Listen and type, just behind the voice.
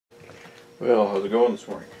Well, how's it going this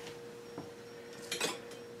morning?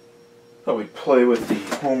 Thought we'd play with the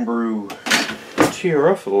homebrew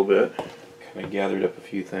TRF a little bit. Kind of gathered up a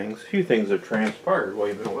few things. A few things have transpired while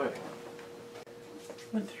you've been away.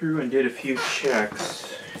 Went through and did a few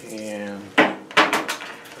checks, and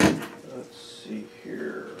let's see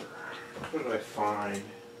here. What did I find?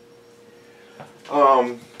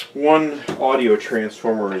 One audio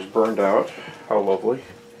transformer is burned out. How lovely.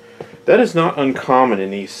 That is not uncommon in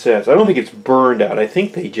these sets. I don't think it's burned out. I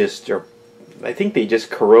think they just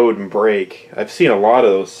corrode and break. I've seen a lot of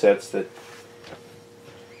those sets that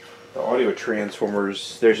the audio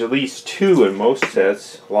transformers, there's at least two in most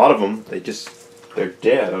sets. A lot of them, they're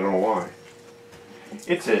dead. I don't know why.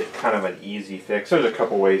 It's a kind of an easy fix. There's a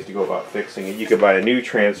couple ways to go about fixing it. You could buy a new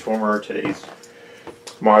transformer. Today's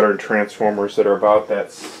modern transformers that are about that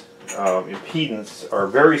impedance are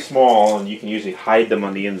very small, and you can usually hide them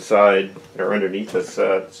on the inside or underneath the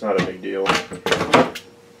set. It's not a big deal.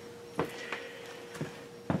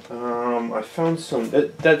 I found some.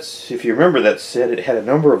 That's if you remember that set, it had a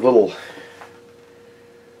number of little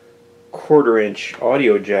 1/4-inch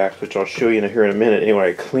audio jacks, which I'll show you here in a minute. Anyway,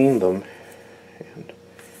 I cleaned them, and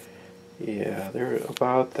yeah, they're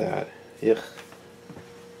about that. Ugh.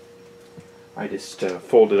 I just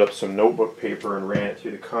folded up some notebook paper and ran it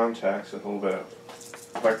through the contacts with a little bit of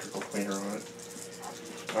electrical cleaner on it.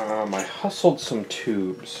 I hustled some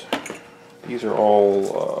tubes. These are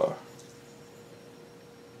all,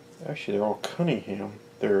 actually they're all Cunningham.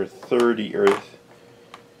 They're 30 or...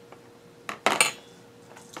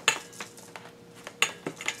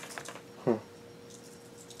 Huh.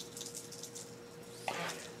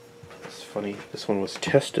 It's funny, this one was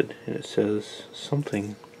tested and it says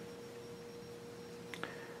something...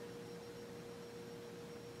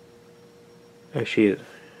 Actually, it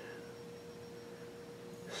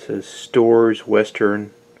says Stores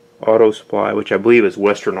Western Auto Supply, which I believe is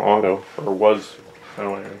Western Auto, or was, I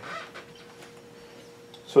don't know.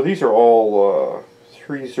 So these are all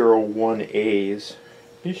 301As.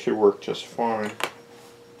 These should work just fine.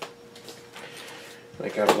 I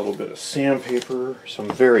got a little bit of sandpaper, some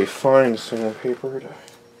very fine sandpaper to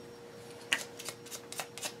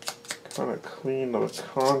kind of clean the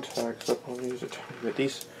contacts up on these a tiny bit.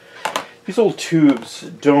 These old tubes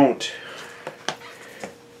don't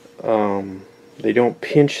they don't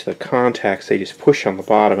pinch the contacts, they just push on the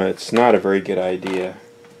bottom, and it's not a very good idea.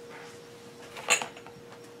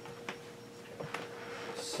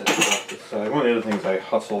 Set it off the side. One of the other things I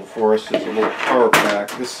hustled for us is a little power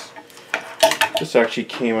pack. This actually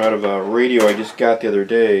came out of a radio I just got the other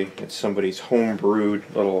day. It's somebody's home-brewed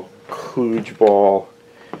little kludge ball.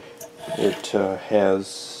 It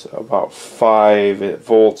has about 5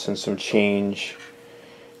 volts and some change,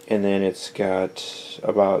 and then it's got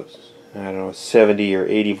about, I don't know, 70 or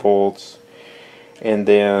 80 volts, and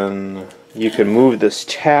then you can move this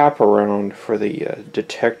tap around for the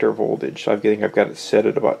detector voltage. I think I've got it set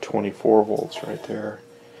at about 24 volts right there.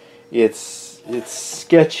 It's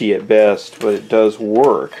sketchy at best, but it does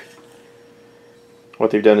work.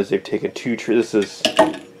 What they've done is they've taken this is,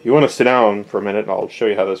 you want to sit down for a minute, I'll show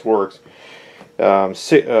you how this works.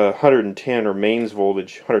 110 or mains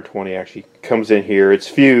voltage, 120 actually, comes in here. It's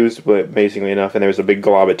fused, but amazingly enough, and there's a big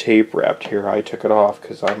glob of tape wrapped here. I took it off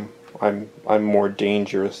because I'm more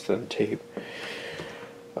dangerous than tape.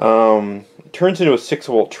 It turns into a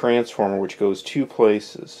 6-volt transformer, which goes two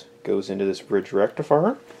places. It goes into this bridge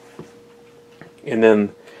rectifier, and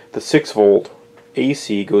then the 6-volt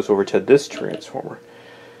AC goes over to this transformer.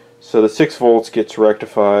 So the 6 volts gets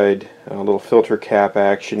rectified, a little filter cap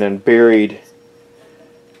action, and buried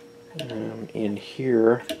in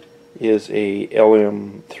here is a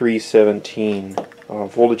LM317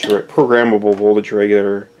 programmable voltage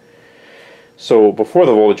regulator. So before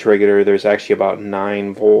the voltage regulator, there's actually about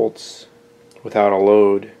 9 volts without a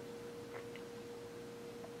load.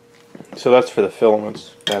 So that's for the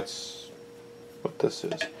filaments. That's what this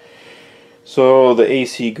is. So the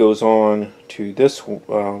AC goes on to this,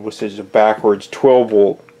 which is a backwards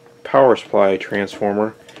 12-volt power supply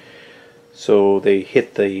transformer. So they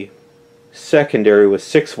hit the secondary with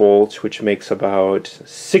 6 volts, which makes about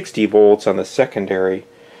 60 volts on the secondary,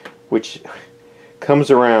 which comes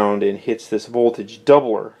around and hits this voltage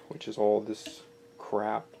doubler, which is all this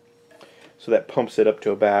crap. So that pumps it up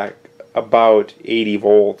to about 80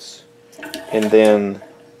 volts, and then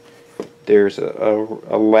there's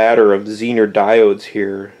a ladder of Zener diodes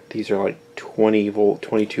here. These are like 20 volt,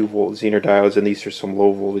 22 volt Zener diodes, and these are some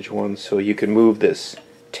low voltage ones. So you can move this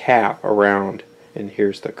tap around, and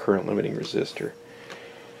here's the current limiting resistor.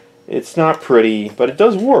 It's not pretty, but it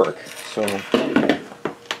does work. So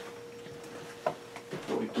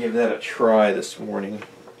what we give that a try this morning.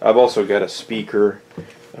 I've also got a speaker.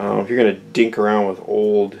 If you're going to dink around with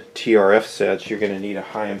old TRF sets, you're going to need a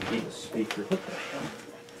high impedance speaker. What the hell?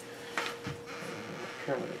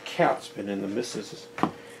 Apparently the cat's been in the missus'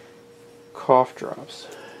 cough drops.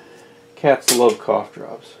 Cats love cough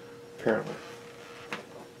drops, apparently.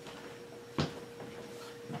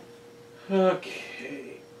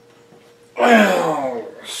 Okay. Well,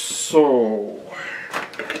 so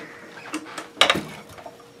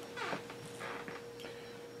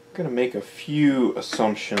I'm going to make a few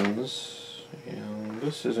assumptions, and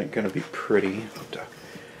this isn't going to be pretty. I'll have to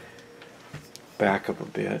back up a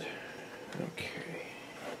bit. Okay.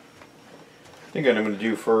 I think what I'm going to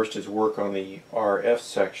do first is work on the RF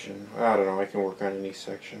section. I don't know, I can work on any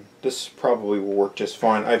section. This probably will work just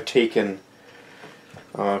fine. I've taken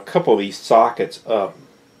a couple of these sockets up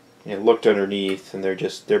and looked underneath, and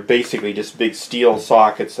they're basically just big steel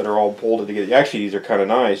sockets that are all bolted together. Actually, these are kind of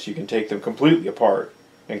nice. You can take them completely apart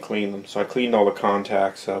and clean them. So I cleaned all the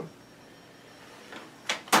contacts up.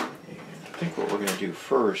 And I think what we're going to do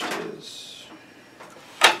first is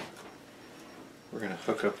we're going to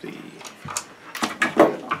hook up the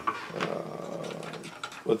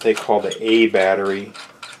what they call the A battery,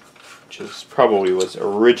 which is probably was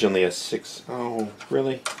originally a 6. Oh,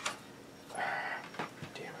 really?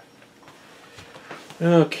 Damn it.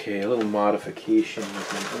 Okay, a little modification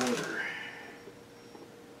is in order.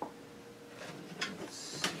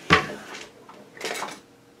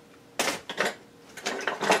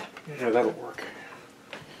 Yeah, that'll work,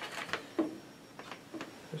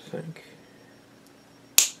 I think.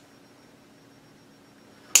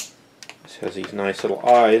 This has these nice little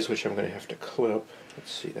eyes, which I'm going to have to clip.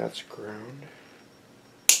 Let's see, that's ground.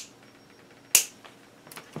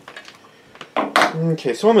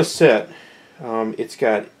 Okay, so on the set, it's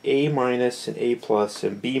got A minus and A plus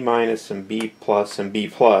and B minus and B plus and B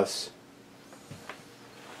plus.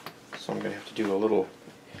 So I'm going to have to do a little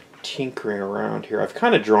tinkering around here. I've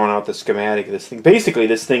kind of drawn out the schematic of this thing. Basically,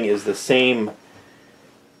 this thing is the same,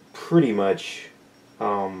 pretty much,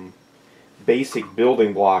 basic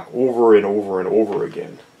building block over and over and over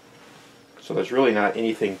again. So there's really not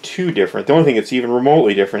anything too different. The only thing that's even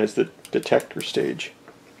remotely different is the detector stage.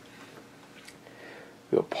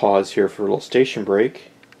 We'll pause here for a little station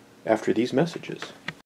break after these messages.